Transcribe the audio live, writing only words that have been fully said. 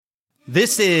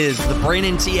This is the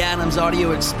Brandon T. Adams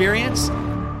audio experience.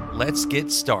 Let's get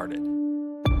started.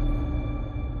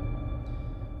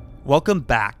 Welcome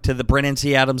back to the Brandon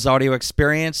T. Adams audio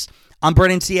experience. I'm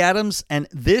Brandon T. Adams, and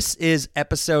this is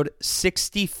episode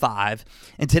 65.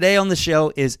 And today on the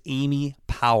show is Amy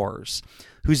Powers,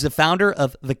 who's the founder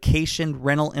of Vacation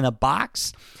Rental in a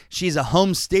Box. She's a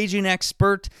home staging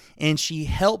expert, and she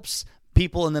helps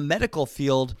people in the medical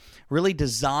field really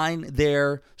design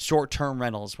their short-term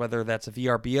rentals, whether that's a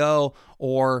VRBO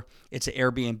or it's an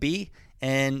Airbnb.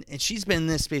 And she's been in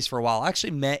this space for a while. I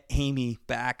actually met Amy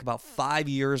back about 5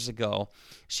 years ago.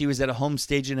 She was at a home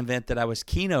staging event that I was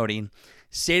keynoting,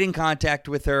 stayed in contact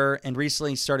with her, and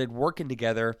recently started working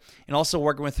together and also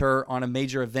working with her on a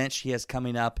major event she has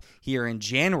coming up here in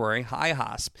January,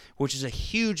 HIHOSP, which is a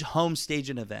huge home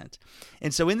staging event.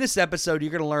 And so in this episode, you're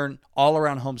going to learn all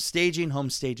around home staging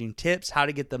tips, how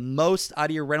to get the most out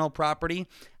of your rental property,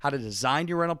 how to design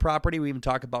your rental property. We even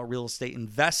talk about real estate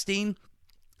investing.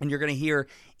 And you're going to hear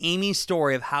Amy's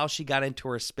story of how she got into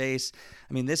her space.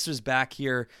 I mean, this was back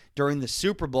here during the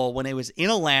Super Bowl when it was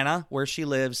in Atlanta, where she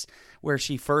lives, where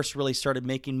she first really started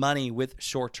making money with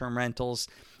short-term rentals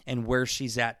and where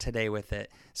she's at today with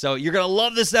it. So you're going to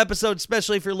love this episode,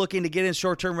 especially if you're looking to get in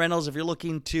short-term rentals, if you're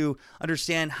looking to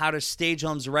understand how to stage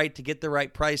homes right to get the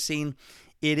right pricing.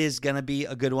 It is going to be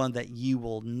a good one that you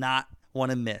will not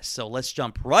want to miss. So let's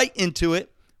jump right into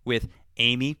it with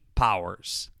Amy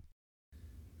Powers.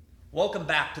 Welcome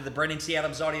back to the Brandon T.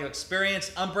 Adams audio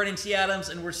experience. I'm Brandon T. Adams,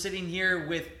 and we're sitting here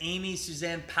with Amy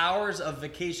Susanne Powers of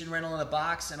Vacation Rental in a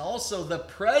Box, and also the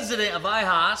president of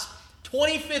IHOSP.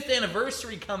 25th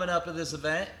anniversary coming up of this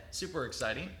event. Super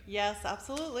exciting. Yes,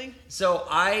 absolutely. So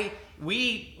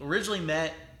we originally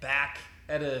met back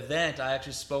at an event I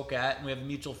actually spoke at, and we have a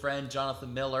mutual friend,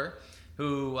 Jonathan Miller,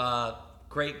 who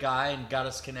great guy and got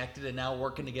us connected, and now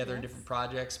working together in different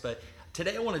projects. But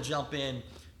today I want to jump in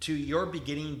to your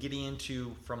beginning, getting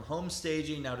into from home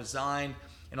staging, now design,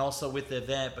 and also with the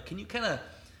event. But can you kind of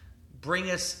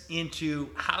bring us into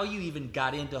how you even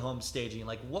got into home staging?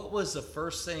 Like, what was the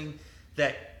first thing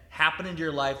that happened in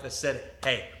your life that said,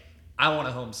 hey, I want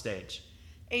to home stage?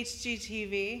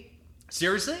 HGTV.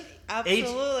 Seriously?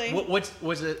 Absolutely. What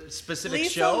was a specific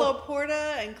Lisa show?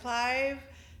 Laporta and Clive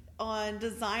on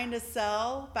Design to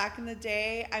Sell. Back in the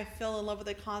day, I fell in love with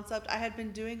the concept. I had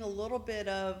been doing a little bit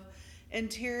of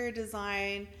interior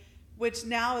design, which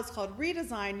now is called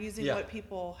redesign, using what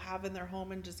people have in their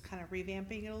home and just kind of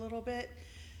revamping it a little bit.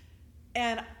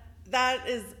 And that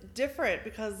is different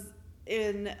because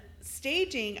in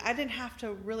staging, I didn't have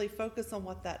to really focus on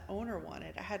what that owner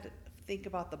wanted. I had to think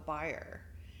about the buyer.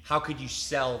 How could you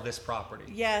sell this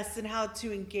property? Yes, and how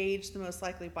to engage the most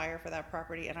likely buyer for that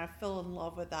property. And I fell in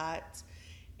love with that.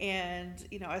 And,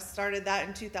 I started that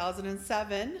in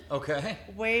 2007. Okay.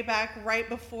 Way back right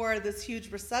before this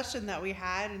huge recession that we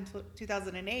had in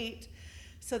 2008.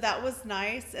 So that was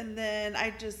nice. And then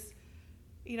I just,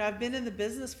 I've been in the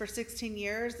business for 16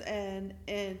 years. And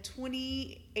in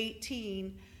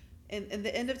 2018, in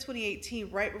the end of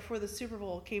 2018, right before the Super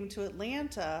Bowl came to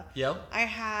Atlanta, I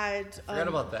had forgot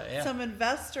about that. Some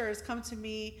investors come to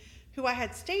me who I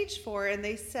had staged for, and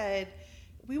they said,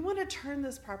 we want to turn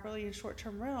this properly in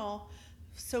short-term rental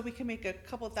so we can make a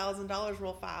couple $1,000s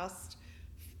real fast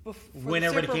when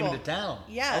everybody came into town.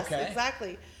 Yes,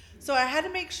 exactly. So I had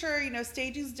to make sure,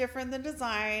 staging is different than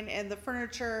design, and the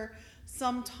furniture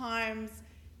sometimes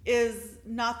is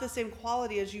not the same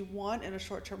quality as you want in a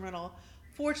short-term rental.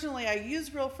 Fortunately, I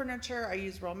use real furniture, I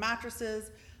use real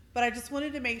mattresses, but I just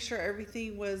wanted to make sure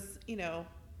everything was,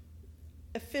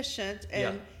 efficient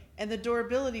and the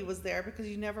durability was there, because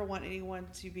you never want anyone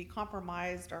to be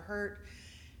compromised or hurt,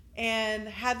 and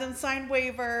had them sign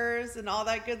waivers and all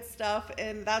that good stuff.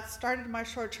 And that started my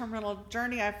short-term rental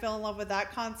journey. I fell in love with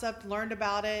that concept, learned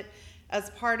about it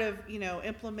as part of,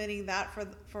 implementing that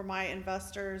for my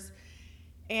investors.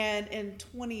 And in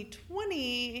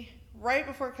 2020, right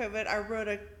before COVID, I wrote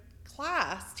a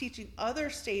class teaching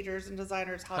other stagers and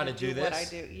designers how to do what I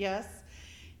do. Yes.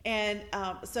 And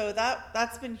so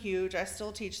that's been huge. I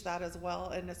still teach that as well.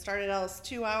 And it started out as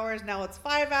 2 hours. Now it's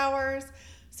 5 hours.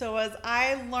 So as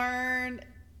I learn,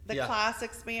 the class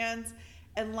expands.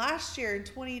 And last year in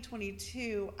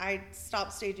 2022, I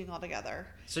stopped staging altogether.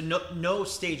 So no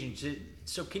staging.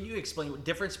 So can you explain the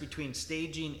difference between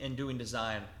staging and doing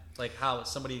design? Like how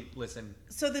somebody listen.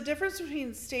 So the difference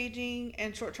between staging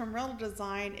and short-term rental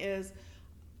design is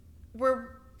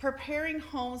we're preparing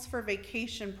homes for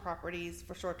vacation properties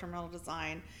for short-term rental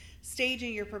design.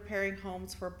 Staging, you're preparing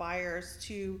homes for buyers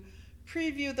to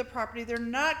preview the property. They're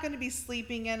not going to be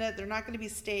sleeping in it. They're not going to be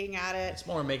staying at it. It's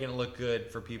more making it look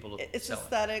good for people to It's sell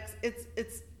aesthetics. it.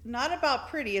 It's not about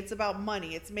pretty, it's about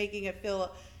money. It's making it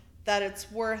feel that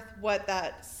it's worth what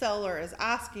that seller is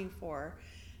asking for.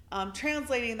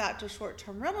 Translating that to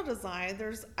short-term rental design,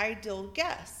 there's ideal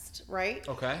guest, right?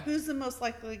 Okay. Who's the most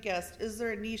likely guest? Is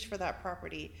there a niche for that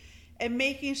property? And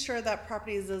making sure that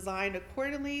property is designed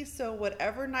accordingly, so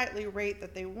whatever nightly rate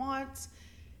that they want,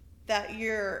 that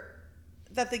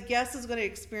the guest is going to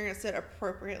experience it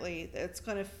appropriately. It's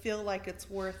going to feel like it's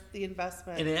worth the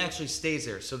investment. And it actually stays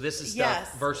there. So this is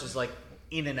stuff versus like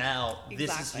in and out. Exactly.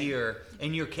 This is here.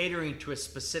 And you're catering to a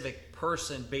specific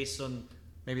person based on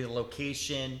maybe the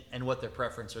location and what their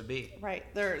preference would be. Right.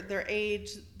 Their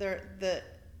age, the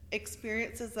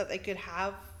experiences that they could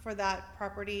have for that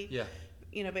property. Yeah.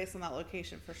 Based on that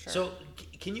location for sure. So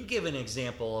can you give an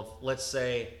example of, let's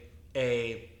say,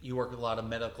 you work with a lot of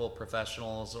medical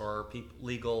professionals or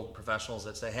legal professionals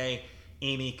that say, hey,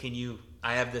 Amy,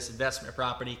 I have this investment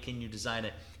property, can you design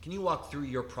it? Can you walk through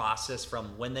your process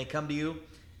from when they come to you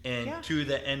and to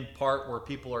the end part where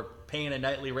people are paying a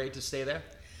nightly rate to stay there?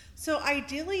 So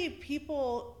ideally,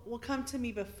 people will come to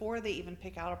me before they even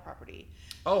pick out a property.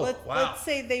 Oh, wow. Let's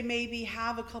say they maybe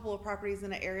have a couple of properties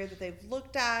in an area that they've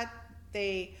looked at.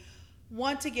 They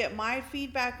want to get my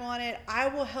feedback on it. I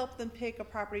will help them pick a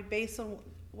property based on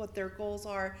what their goals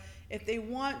are. If they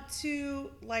want to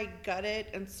gut it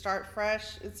and start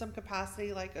fresh in some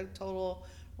capacity, like a total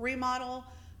remodel,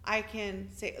 I can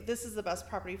say this is the best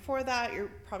property for that.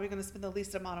 You're probably going to spend the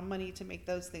least amount of money to make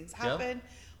those things happen.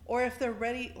 Yep. Or if they're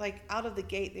ready, out of the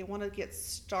gate, they want to get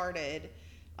started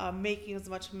making as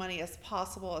much money as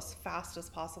possible, as fast as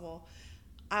possible.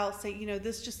 I'll say,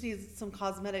 this just needs some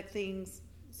cosmetic things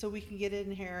so we can get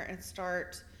in here and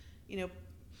start,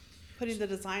 putting the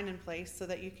design in place so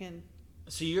that you can.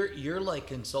 So you're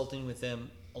consulting with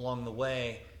them along the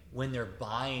way when they're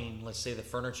buying, let's say, the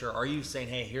furniture. Are you saying,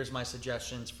 hey, here's my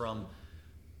suggestions from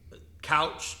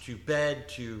couch to bed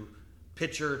to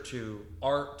picture to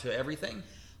art to everything?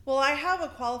 Well, I have a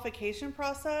qualification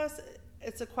process.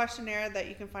 It's a questionnaire that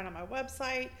you can find on my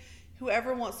website.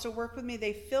 Whoever wants to work with me,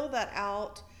 they fill that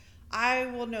out. I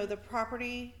will know the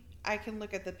property. I can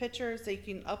look at the pictures. They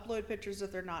can upload pictures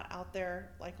if they're not out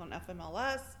there, like on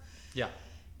FMLS. Yeah.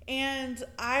 And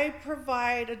I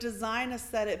provide a design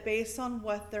aesthetic based on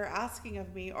what they're asking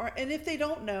of me. And if they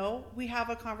don't know, we have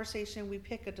a conversation. We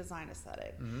pick a design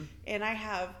aesthetic. Mm-hmm. And I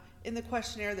have, in the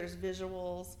questionnaire, there's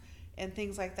visuals and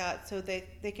things like that, so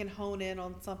they can hone in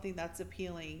on something that's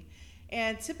appealing.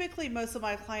 And typically, most of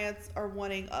my clients are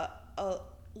wanting a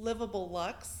livable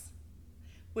luxe,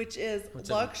 which is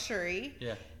luxury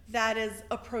that is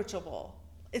approachable.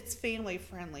 It's family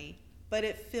friendly, but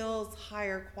it feels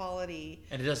higher quality.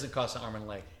 And it doesn't cost an arm and a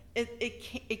leg.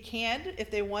 It can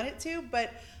if they want it to,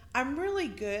 but I'm really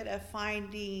good at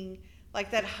finding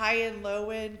that high end, low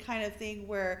end kind of thing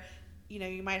where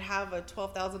you might have a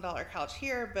 $12,000 couch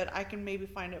here, but I can maybe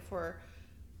find it for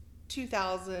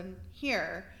 $2,000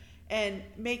 here. And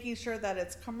making sure that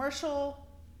it's commercial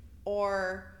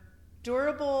or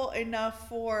durable enough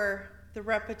for the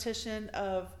repetition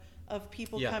of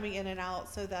people coming in and out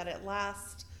so that it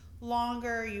lasts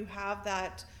longer. You have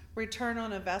that return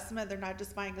on investment. They're not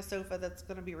just buying a sofa that's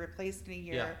going to be replaced in a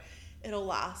year. Yeah. It'll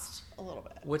last a little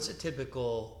bit. What's a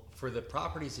typical, for the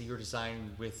properties that you're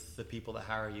designing with the people that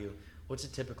hire you, what's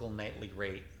a typical nightly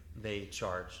rate they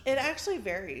charge? It actually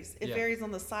varies. It varies on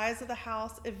the size of the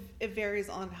house. It varies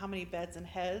on how many beds and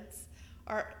heads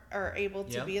are able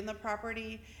to be in the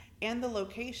property and the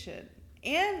location.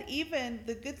 And even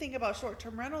the good thing about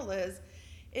short-term rental is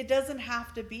it doesn't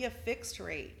have to be a fixed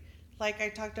rate. Like I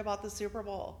talked about the Super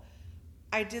Bowl.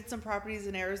 I did some properties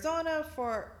in Arizona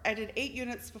I did 8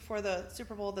 units before the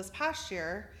Super Bowl this past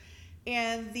year.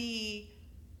 And the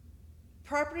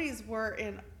properties were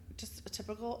in just a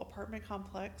typical apartment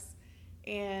complex,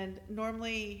 and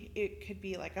normally it could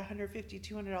be like $150,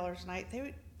 $200 a night.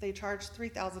 They charge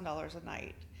 $3,000 a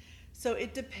night. So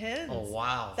it depends. Oh,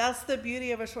 wow. That's the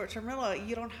beauty of a short-term rental.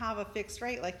 You don't have a fixed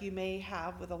rate like you may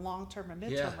have with a long-term and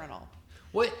mid-term rental.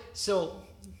 So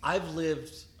I've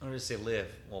lived, I'm going to say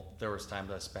live. Well, there was times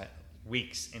I spent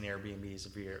weeks in Airbnbs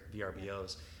and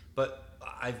VRBOs, but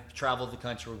I've traveled the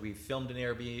country. We've filmed in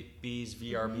Airbnbs,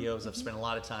 VRBOs. I've spent a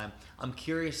lot of time. I'm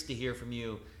curious to hear from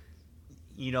you.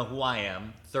 You know who I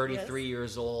am, 33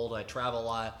 years old. I travel a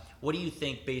lot. What do you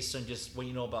think, based on just what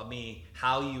you know about me,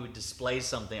 how you would display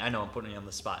something? I know I'm putting you on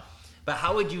the spot, but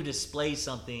how would you display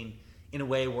something in a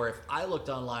way where if I looked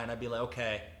online, I'd be like,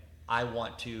 okay, I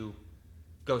want to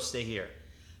go stay here?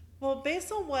 Well,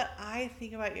 based on what I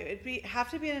think about you, it'd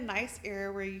have to be in a nice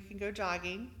area where you can go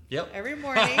jogging every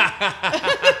morning.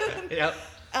 Yep.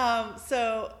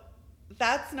 So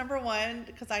that's number one,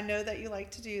 because I know that you like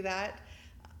to do that.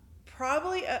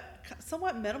 Probably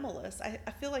somewhat minimalist.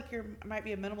 I feel like you might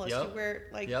be a minimalist. Yep. You wear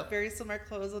like Yep. very similar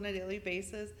clothes on a daily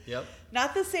basis. Yep.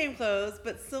 Not the same clothes,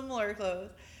 but similar clothes.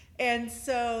 And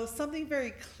so something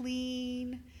very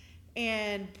clean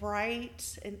and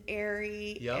bright and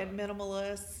airy Yep. and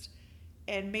minimalist,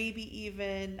 and maybe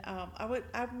even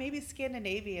I maybe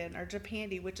Scandinavian or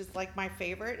Japandi, which is like my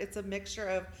favorite. It's a mixture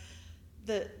of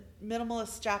the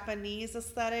minimalist Japanese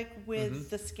aesthetic with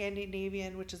the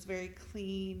Scandinavian, which is very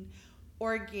clean,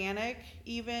 organic,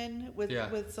 even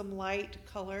with some light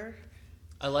color.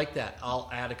 I like that. I'll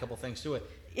add a couple things to it.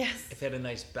 Yes. If it had a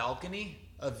nice balcony,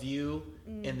 a view,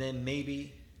 and then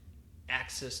maybe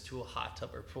access to a hot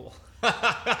tub or pool.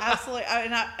 Absolutely.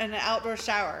 And an outdoor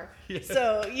shower. Yeah.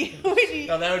 So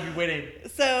No, that would be winning.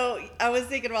 So I was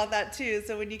thinking about that too.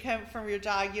 So when you come from your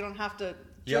jog, you don't have to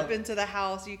drip into the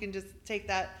house. You can just take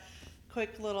that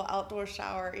quick little outdoor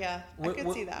shower. Yeah, I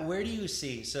could see that. Where do you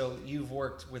see, so you've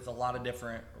worked with a lot of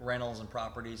different rentals and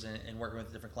properties and working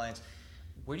with different clients.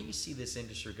 Where do you see this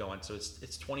industry going? So it's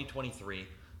 2023.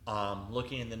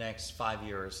 Looking in the next 5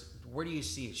 years, where do you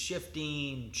see it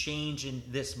shifting, change in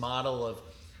this model of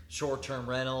short-term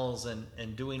rentals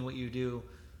and doing what you do?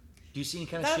 Do you see any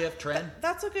kind of shift, trend?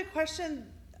 That's a good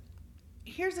question.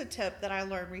 Here's a tip that I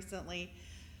learned recently.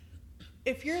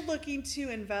 If you're looking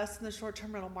to invest in the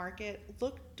short-term rental market,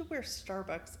 look to where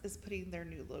Starbucks is putting their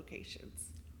new locations.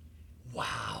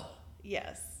 Wow.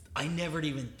 Yes. I never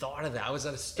even thought of that. I was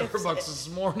at a Starbucks this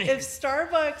morning. If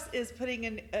Starbucks is putting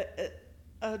in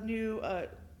a new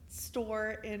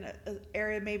store in an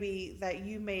area maybe that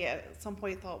you may at some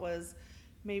point thought was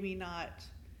maybe not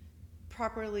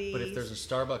properly. But if there's a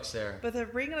Starbucks there. But they're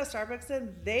bringing a Starbucks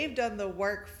in, they've done the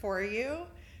work for you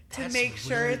to That's make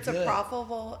sure really it's good. a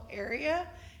profitable area.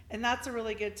 And that's a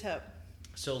really good tip.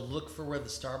 So look for where the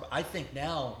Starbucks. I think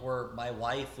now where my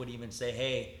wife would even say,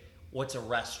 hey, what's a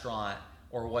restaurant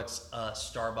or what's a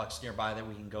Starbucks nearby that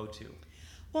we can go to?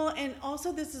 Well, and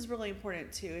also this is really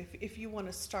important too. If you want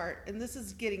to start, and this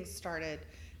is getting started,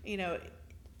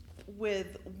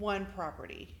 with one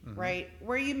property, right?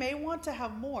 Where you may want to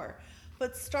have more,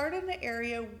 but start in an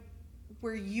area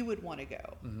where you would want to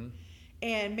go.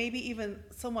 And maybe even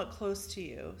somewhat close to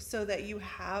you, so that you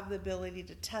have the ability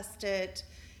to test it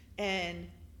and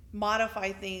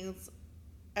modify things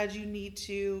as you need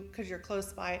to because you're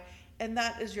close by. And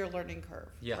that is your learning curve,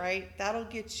 right? That'll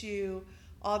get you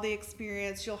all the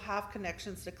experience. You'll have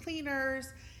connections to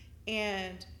cleaners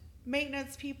and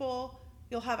maintenance people.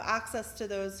 You'll have access to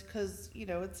those because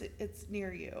it's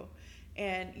near you,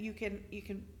 and you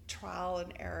can trial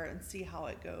and error and see how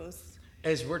it goes.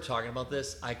 As we're talking about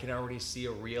this, I can already see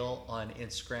a reel on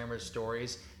Instagram or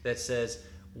stories that says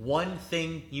one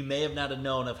thing you may have not have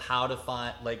known of how to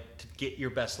find, to get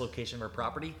your best location for a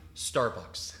property: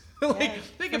 Starbucks.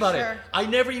 Think about it. I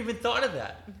never even thought of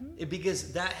that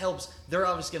because that helps. They're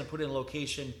obviously going to put in a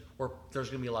location where there's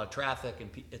going to be a lot of traffic,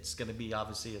 and it's going to be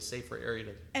obviously a safer area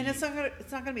to. And it's not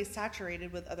going to be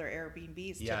saturated with other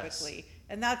Airbnbs typically,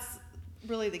 and that's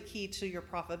really the key to your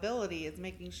profitability is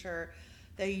making sure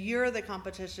that you're the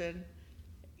competition.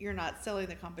 You're not selling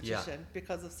the competition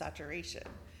because of saturation.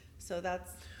 So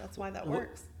that's why that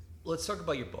works. Let's talk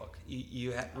about your book.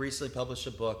 You recently published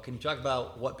a book. Can you talk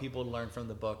about what people learn from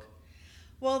the book?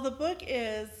 Well, the book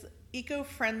is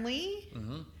eco-friendly,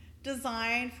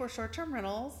 designed for short-term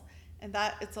rentals, and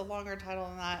that it's a longer title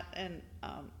than that. And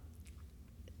I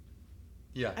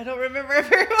don't remember it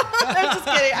very well. I'm just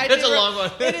kidding. It's a long one.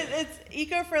 It's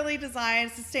eco-friendly design,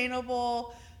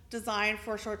 sustainable design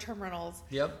for short-term rentals.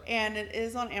 Yep. And it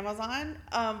is on Amazon.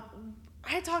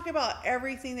 I talk about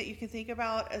everything that you can think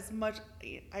about as much.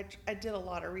 I did a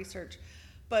lot of research,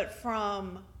 but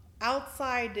from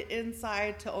outside to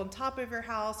inside to on top of your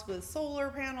house with solar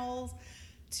panels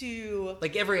to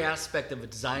every aspect of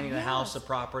designing a house, a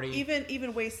property,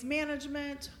 even waste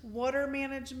management, water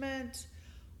management,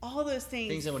 all those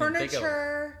things I wouldn't think of.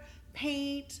 Furniture,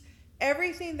 paint,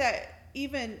 everything that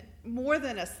even more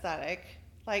than aesthetic,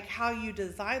 like how you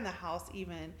design the house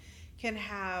even can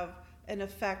have an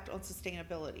effect on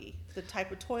sustainability. The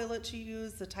type of toilets you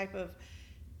use, the type of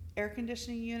air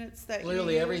conditioning units that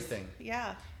literally you use. Everything.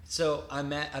 Yeah. So I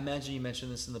imagine you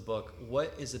mentioned this in the book.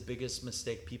 What is the biggest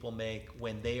mistake people make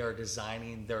when they are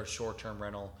designing their short-term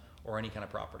rental or any kind of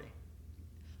property?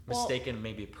 Mistaken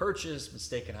maybe purchase,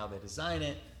 mistaken how they design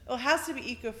it. Well, it has to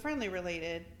be eco-friendly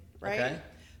related, right? Okay.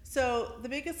 So the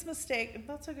biggest mistake, and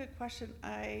that's a good question,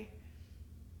 I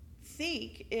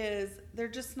think, is they're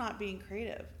just not being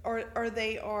creative, or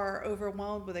they are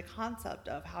overwhelmed with the concept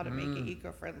of how to make it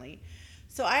eco-friendly.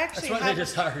 So I actually that's why they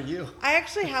just hire you. I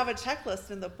actually have a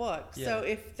checklist in the book. So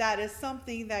if that is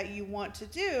something that you want to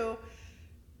do,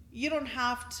 you don't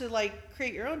have to like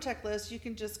create your own checklist. You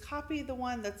can just copy the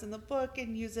one that's in the book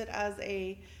and use it as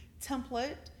a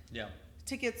template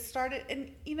to get started.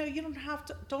 And you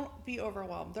don't be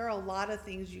overwhelmed. There are a lot of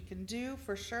things you can do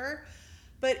for sure,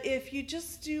 but if you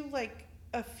just do like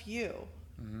a few,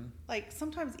 like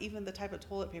sometimes even the type of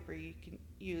toilet paper you can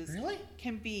use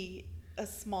can be a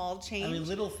small change. I mean,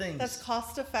 little things that's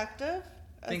cost effective,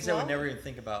 things I would never even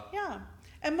think about. Yeah.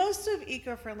 And most of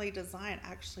eco-friendly design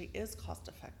actually is cost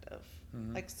effective.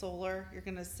 Like solar, you're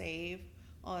going to save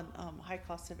on high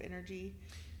cost of energy.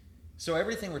 So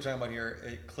everything we're talking about here,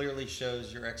 it clearly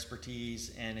shows your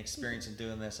expertise and experience in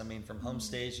doing this. I mean, from home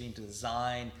staging to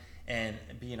design and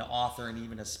being an author and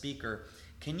even a speaker.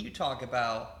 Can you talk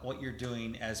about what you're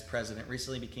doing as president?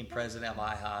 Recently became president of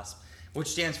IHOSP, which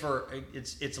stands for,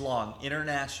 it's long,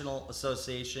 International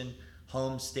Association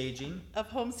Home Staging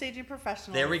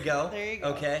Professionals. There we go. There you go.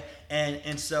 Okay.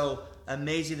 And so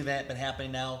amazing event been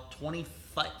happening now.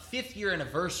 25th year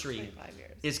anniversary 25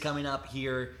 years. is coming up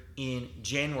here in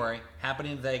January,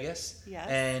 happening in Vegas. Yes.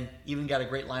 And even got a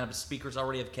great lineup of speakers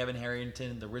already. Have Kevin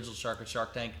Harrington, the original Shark of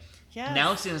Shark Tank,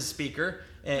 announcing as a speaker.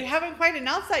 We haven't quite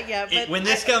announced that yet, but when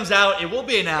this comes out, it will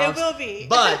be announced. It will be.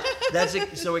 But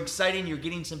that's so exciting. You're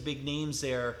getting some big names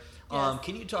there. Yes.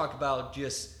 Can you talk about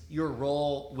just your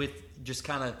role with just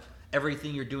kind of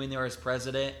everything you're doing there as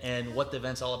president and what the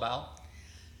event's all about?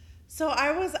 So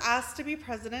I was asked to be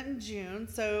president in June.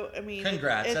 So, I mean...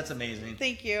 Congrats. That's amazing.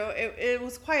 Thank you. It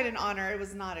was quite an honor. It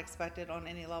was not expected on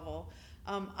any level.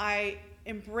 I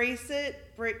embrace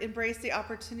the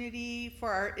opportunity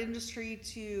for our industry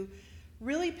to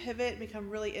really pivot, become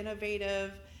really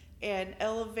innovative, and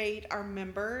elevate our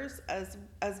members as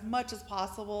much as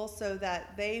possible so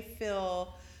that they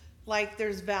feel like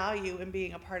there's value in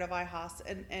being a part of IHOS,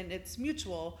 and it's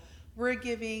mutual. We're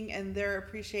giving and they're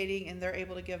appreciating and they're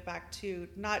able to give back to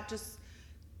not just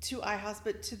to IHOS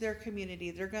but to their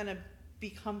community. They're going to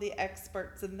become the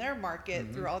experts in their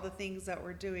market through all the things that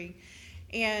we're doing.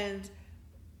 And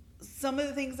some of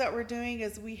the things that we're doing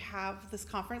is we have this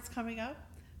conference coming up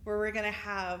where we're going to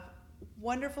have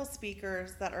wonderful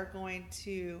speakers that are going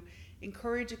to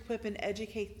encourage, equip, and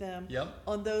educate them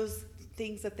on those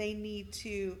things that they need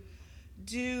to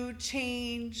do,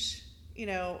 change,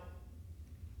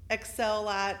 excel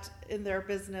at in their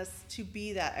business to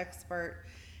be that expert.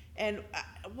 And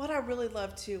what I really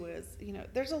love too is,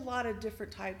 there's a lot of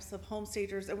different types of home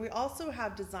stagers, and we also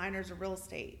have designers and real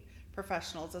estate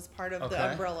professionals as part of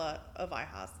the umbrella of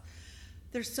IHOS.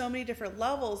 There's so many different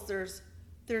levels. There's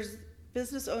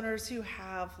business owners who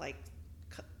have like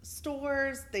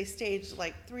stores. They stage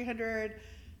like 300,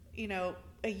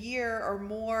 a year or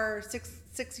more,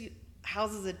 six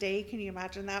houses a day. Can you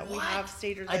imagine that? What? We have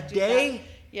stagers a that do day? that.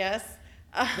 Yes.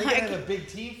 They gotta have a big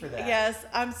team for that. Yes,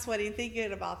 I'm sweating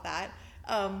thinking about that.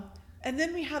 And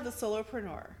then we have the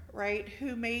solopreneur, right,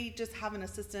 who may just have an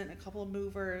assistant, a couple of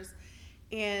movers,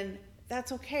 and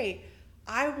that's okay.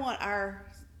 I want our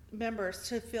members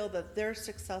to feel that they're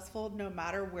successful no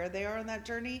matter where they are in that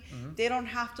journey. They don't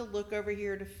have to look over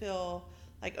here to feel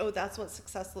like, oh, that's what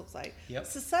success looks like.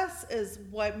 Success is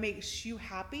what makes you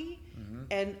happy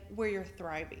and where you're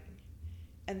thriving.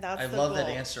 And that's the love goal. that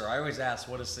answer. I always ask,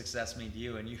 what does success mean to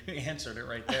you? And you answered it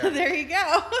right there. There you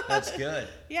go. That's good.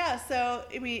 Yeah. So,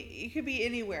 I mean, you could be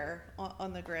anywhere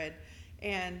on the grid.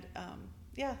 And,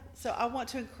 so I want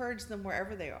to encourage them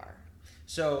wherever they are.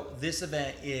 So this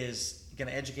event is going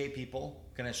to educate people,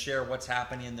 going to share what's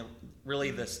happening in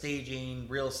the staging,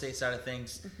 real estate side of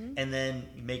things, and then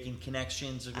making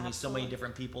connections. There's going to be so many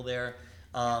different people there.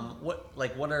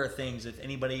 What are things, if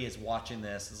anybody is watching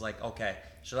this, is like, okay,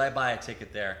 should I buy a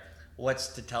ticket there? What's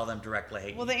to tell them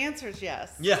directly? Well, the answer is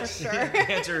yes. Yes, for sure.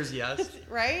 The answer is yes.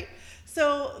 Right?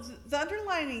 So the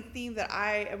underlying theme that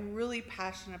I am really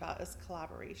passionate about is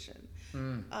collaboration.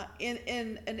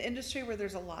 In an industry where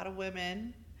there's a lot of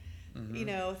women,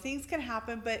 things can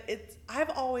happen, but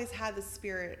I've always had the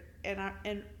spirit,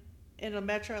 and in a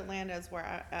Metro Atlanta is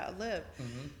where I live.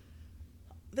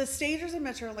 The stagers in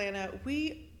Metro Atlanta,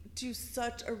 we do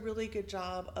such a really good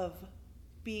job of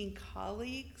being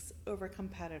colleagues over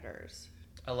competitors.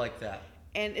 I like that.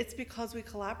 And it's because we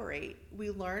collaborate.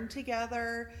 We learn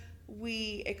together.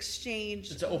 We exchange.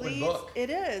 It's an open leads. book.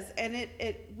 It is. And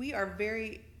we are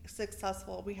very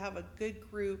successful. We have a good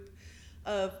group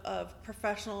of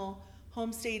professional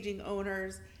home staging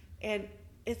owners, and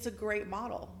it's a great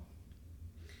model.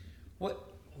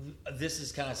 This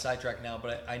is kind of sidetracked now,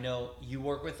 but I know you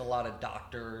work with a lot of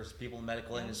doctors, people in the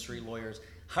medical industry, lawyers.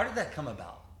 How did that come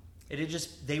about?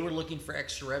 They were looking for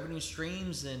extra revenue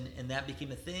streams and that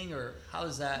became a thing, or how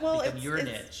does that become your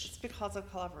niche? It's because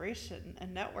of collaboration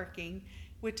and networking.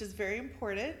 which is very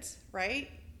important, right?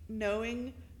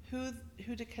 Knowing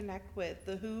who to connect with,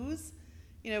 the whos,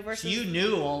 versus... So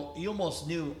you almost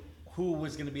knew who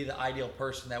was going to be the ideal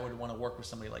person that would want to work with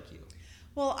somebody like you.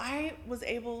 Well, I was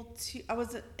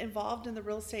involved in the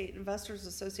Real Estate Investors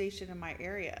Association in my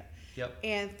area. Yep.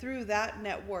 And through that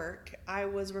network, I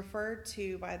was referred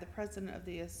to by the president of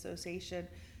the association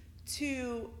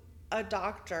to a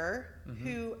doctor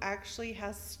who actually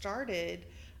has started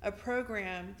a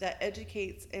program that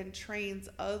educates and trains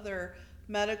other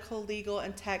medical, legal,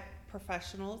 and tech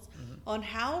professionals on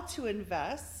how to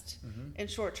invest in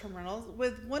short-term rentals,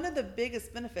 with one of the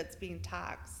biggest benefits being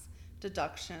tax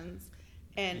deductions,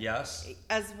 and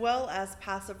as well as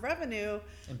passive revenue,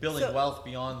 and building wealth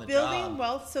beyond the job. Building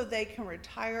wealth so they can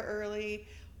retire early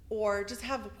or just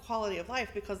have a quality of life,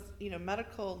 because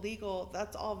medical, legal,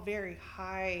 that's all very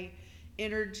high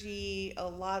energy, a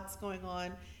lot's going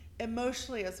on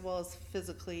emotionally as well as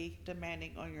physically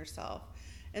demanding on yourself.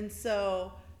 And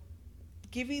so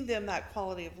giving them that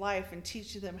quality of life and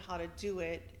teaching them how to do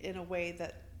it in a way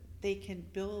that they can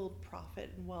build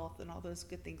profit and wealth and all those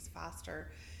good things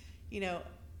faster.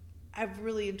 I've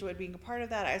really enjoyed being a part of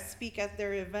that. I speak at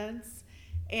their events,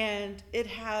 and it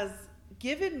has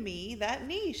given me that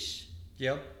niche.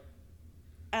 Yep.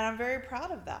 And I'm very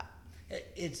proud of that.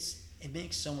 It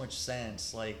makes so much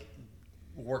sense, like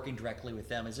working directly with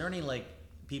them. Is there any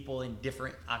people in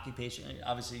different occupation?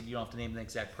 Obviously, you don't have to name the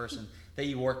exact person that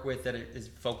you work with that is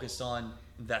focused on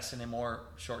investing in more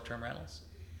short-term rentals.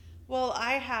 Well,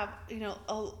 I have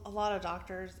a lot of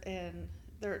doctors, and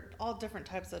they're all different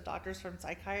types of doctors, from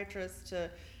psychiatrists to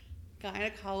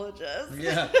gynecologists.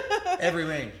 Yeah, every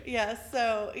range. Yeah,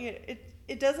 so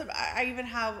it doesn't. I even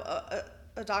have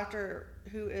a doctor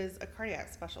who is a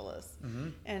cardiac specialist,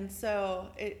 and so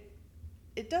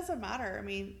it doesn't matter. I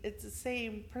mean, it's the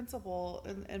same principle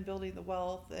in building the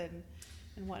wealth and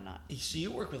whatnot. So you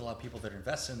work with a lot of people that are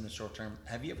investing in the short term.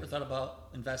 Have you ever thought about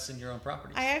investing in your own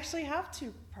properties? I actually have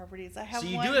 2 properties. I have do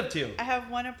have 2. I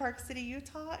have one in Park City,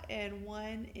 Utah, and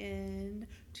one in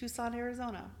Tucson,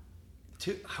 Arizona.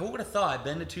 Who would have thought? I've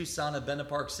been to Tucson, I've been to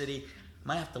Park City.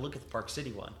 Might have to look at the Park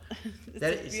City one.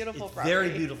 It's beautiful property. Very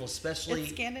beautiful, especially...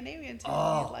 It's Scandinavian too.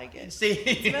 Oh, you like it.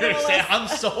 See, I'm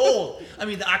sold. I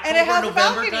mean, the October,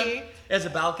 November time. It has a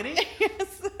balcony?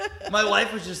 Yes. My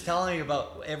wife was just telling me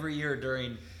about every year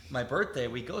during my birthday,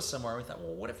 we go somewhere. We thought,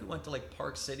 well, what if we went to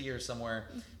Park City or somewhere?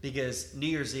 Because New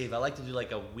Year's Eve, I like to do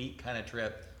a week kind of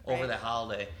trip over the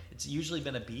holiday. It's usually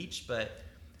been a beach, but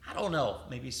I don't know.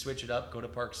 Maybe switch it up, go to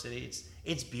Park City.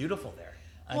 It's beautiful there.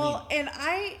 And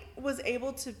I was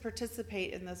able to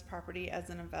participate in this property as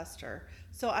an investor.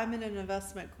 So I'm in an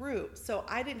investment group. So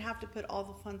I didn't have to put all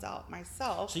the funds out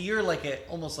myself. So you're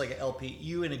almost like an LP.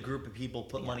 You and a group of people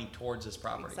put money towards this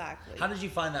property. Exactly. How did you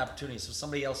find the opportunity? So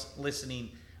somebody else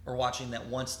listening or watching that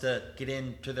wants to get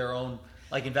into their own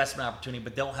investment opportunity,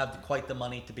 but don't have quite the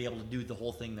money to be able to do the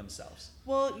whole thing themselves.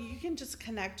 Well, you can just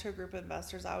connect to a group of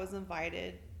investors. I was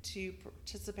invited to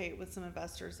participate with some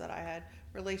investors that I had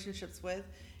relationships with,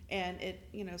 and it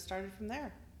started from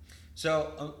there.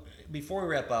 So before we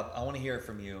wrap up, I want to hear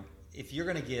from you. If you're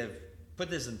going to put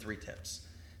this in 3 tips.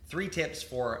 3 tips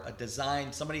for a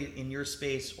design, somebody in your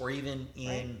space or even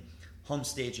in home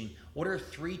staging. What are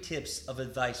 3 tips of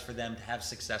advice for them to have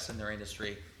success in their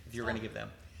industry if you're going to give them?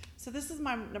 So this is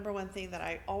my number one thing that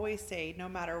I always say, no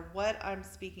matter what I'm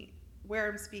speaking, where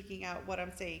I'm speaking out, what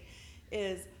I'm saying,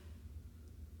 is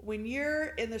when you're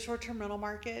in the short-term rental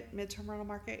market, mid-term rental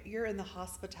market, you're in the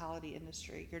hospitality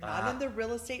industry. You're not in the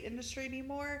real estate industry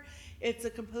anymore. It's a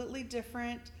completely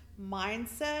different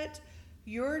mindset.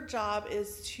 Your job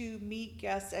is to meet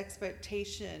guest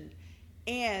expectation,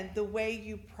 and the way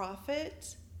you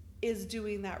profit is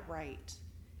doing that right,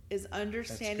 is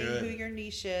understanding who your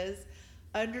niche is,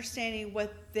 understanding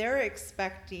what they're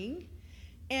expecting,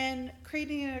 and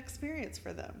creating an experience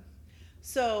for them.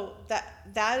 So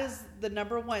that is the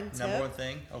number one tip. Number one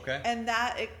thing, okay. And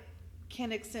that it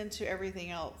can extend to everything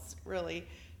else, really.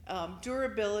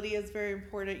 Durability is very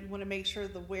important. You want to make sure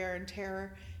the wear and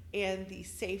tear and the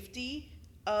safety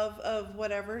of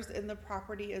whatever's in the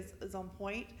property is on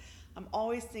point. I'm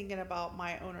always thinking about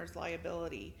my owner's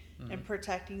liability and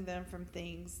protecting them from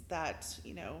things that,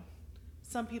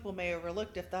 some people may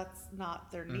overlook if that's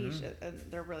not their niche and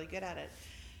they're really good at it.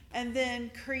 And then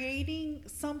creating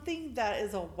something that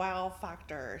is a wow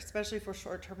factor, especially for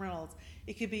short-term rentals.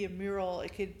 It could be a mural,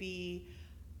 it could be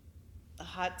a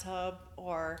hot tub,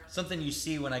 or something you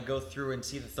see when I go through and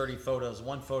see the 30 photos.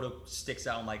 One photo sticks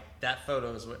out. I'm like, that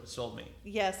photo is what sold me.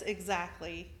 Yes,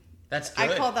 exactly. That's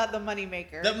good. I call that the money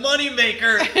maker. The money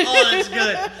maker. Oh, that's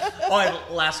good. All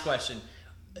right, last question.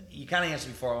 You kind of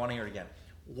answered before. I want to hear it again.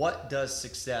 What does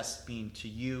success mean to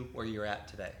you where you're at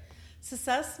today?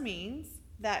 Success means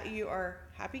that you are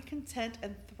happy, content,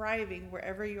 and thriving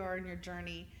wherever you are in your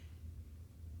journey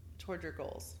toward your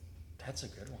goals. That's a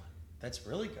good one. That's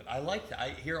really good. I like that. I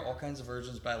hear all kinds of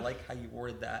versions, but I like how you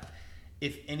worded that.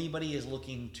 If anybody is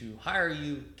looking to hire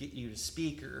you, get you to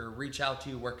speak, or reach out to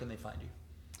you, where can they find you?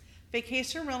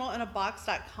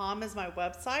 VacationRentalInABox.com is my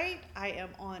website. I am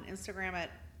on Instagram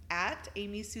at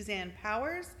Amy Susanne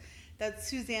Powers. That's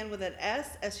Suzanne with an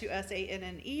S,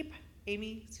 Susanne,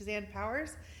 Amy Susanne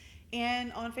Powers.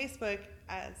 And on Facebook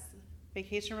as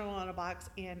Vacation Rental in a Box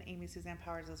and Amy Susanne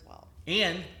Powers as well.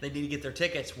 And they need to get their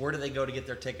tickets. Where do they go to get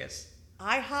their tickets?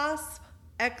 Let's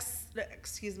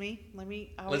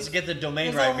get the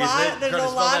domain right. There's a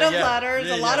lot of letters,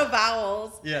 a lot of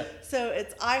vowels. Yeah. So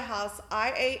it's IHOSP,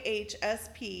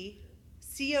 IAHSP,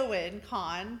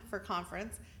 CON for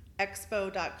conference,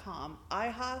 expo.com,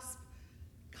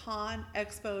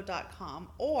 IHOSPconexpo.com,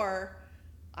 or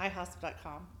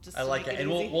ihosp.com. I like that. And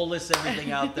we'll list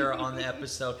everything out there on the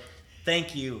episode.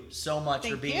 Thank you so much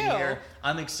for being here.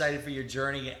 I'm excited for your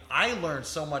journey. I learned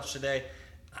so much today.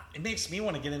 It makes me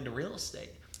want to get into real estate.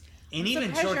 And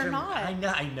even short-term,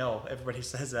 I know everybody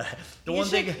says that.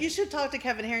 You should talk to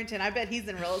Kevin Harrington. I bet he's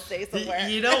in real estate somewhere.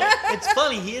 It's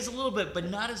funny. He is a little bit, but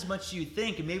not as much as you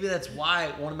think. And maybe that's why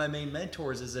one of my main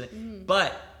mentors is in it.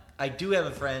 But I do have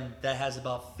a friend that has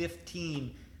about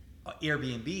 15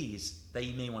 Airbnbs that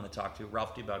you may want to talk to.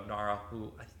 Ralph DiBagnara, who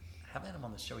I haven't had him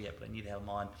on the show yet, but I need to have him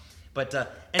on. But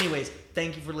anyways,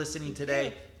 thank you for listening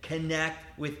today.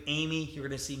 Connect with Amy. You're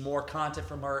going to see more content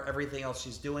from her, everything else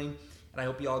she's doing. And I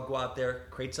hope you all go out there,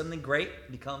 create something great,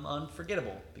 become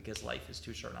unforgettable, because life is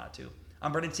too short not to.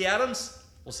 I'm Brendan T. Adams.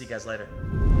 We'll see you guys later.